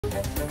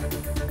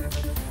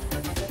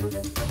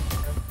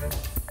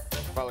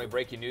Finally,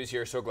 breaking news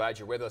here. So glad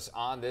you're with us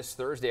on this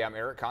Thursday. I'm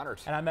Eric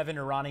Connors. And I'm Evan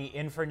Irani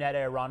in for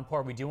Neda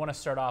Iranpour. We do want to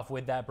start off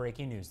with that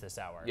breaking news this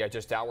hour. Yeah,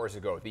 just hours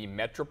ago, the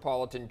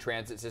Metropolitan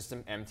Transit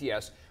System,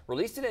 MTS,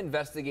 released an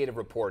investigative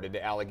report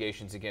into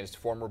allegations against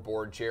former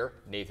board chair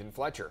Nathan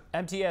Fletcher.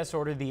 MTS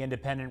ordered the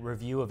independent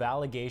review of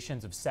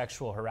allegations of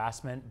sexual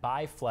harassment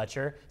by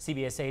Fletcher.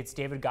 CBS 8's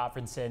David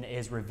Gottfredson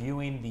is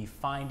reviewing the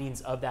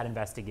findings of that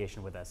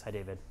investigation with us. Hi,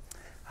 David.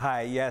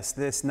 Hi, yes,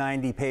 this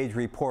 90-page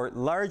report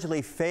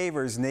largely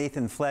favors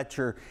Nathan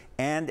Fletcher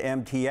and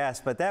MTS,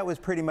 but that was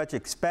pretty much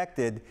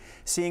expected,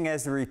 seeing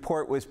as the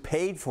report was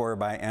paid for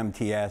by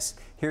MTS.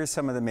 Here's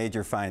some of the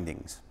major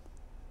findings.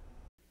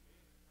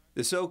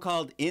 The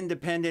so-called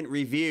independent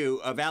review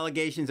of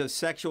allegations of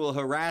sexual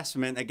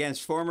harassment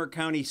against former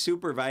county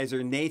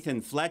supervisor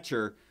Nathan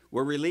Fletcher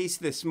were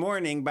released this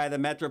morning by the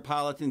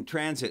Metropolitan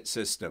Transit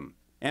System.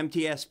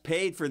 MTS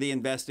paid for the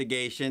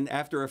investigation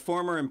after a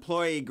former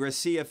employee,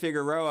 Grecia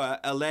Figueroa,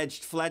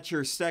 alleged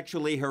Fletcher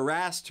sexually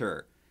harassed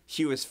her.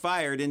 She was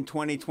fired in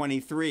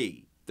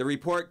 2023. The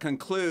report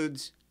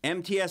concludes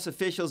MTS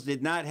officials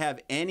did not have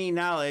any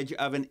knowledge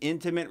of an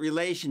intimate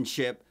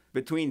relationship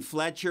between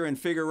Fletcher and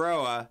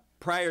Figueroa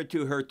prior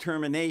to her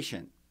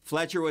termination.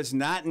 Fletcher was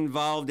not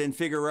involved in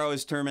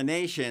Figueroa's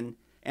termination,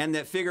 and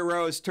that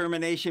Figueroa's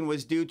termination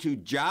was due to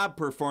job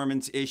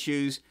performance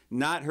issues,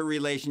 not her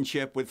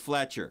relationship with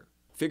Fletcher.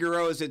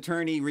 Figueroa's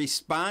attorney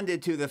responded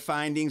to the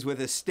findings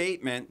with a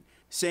statement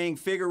saying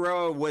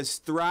Figueroa was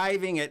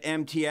thriving at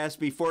MTS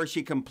before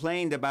she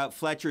complained about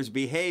Fletcher's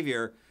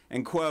behavior,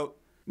 and, quote,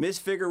 Ms.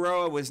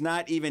 Figueroa was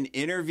not even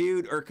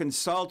interviewed or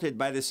consulted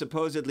by the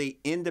supposedly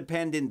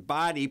independent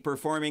body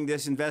performing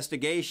this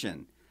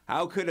investigation.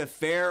 How could a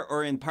fair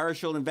or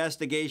impartial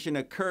investigation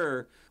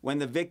occur when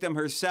the victim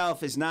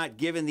herself is not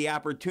given the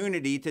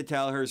opportunity to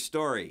tell her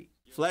story?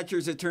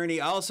 Fletcher's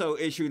attorney also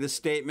issued a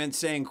statement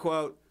saying,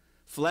 quote,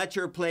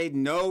 Fletcher played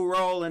no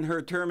role in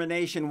her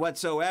termination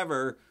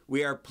whatsoever.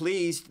 We are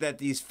pleased that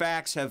these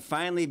facts have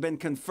finally been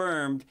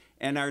confirmed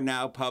and are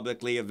now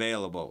publicly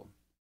available.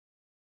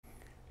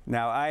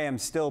 Now, I am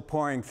still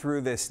pouring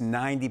through this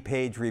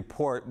 90-page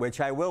report,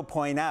 which I will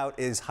point out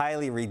is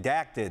highly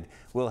redacted.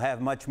 We'll have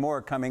much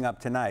more coming up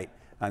tonight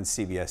on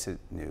CBS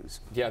News.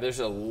 Yeah, there's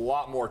a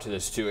lot more to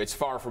this, too. It's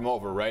far from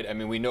over, right? I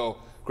mean, we know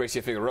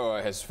Grecia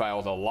Figueroa has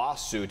filed a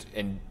lawsuit,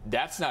 and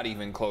that's not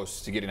even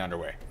close to getting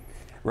underway.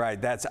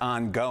 Right, that's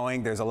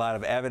ongoing. There's a lot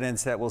of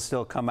evidence that will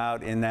still come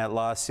out in that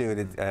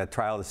lawsuit.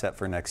 Trial is set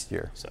for next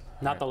year. So,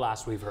 not the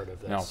last we've heard of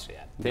this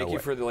yet. Thank you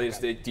for the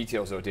latest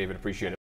details, though, David. Appreciate it.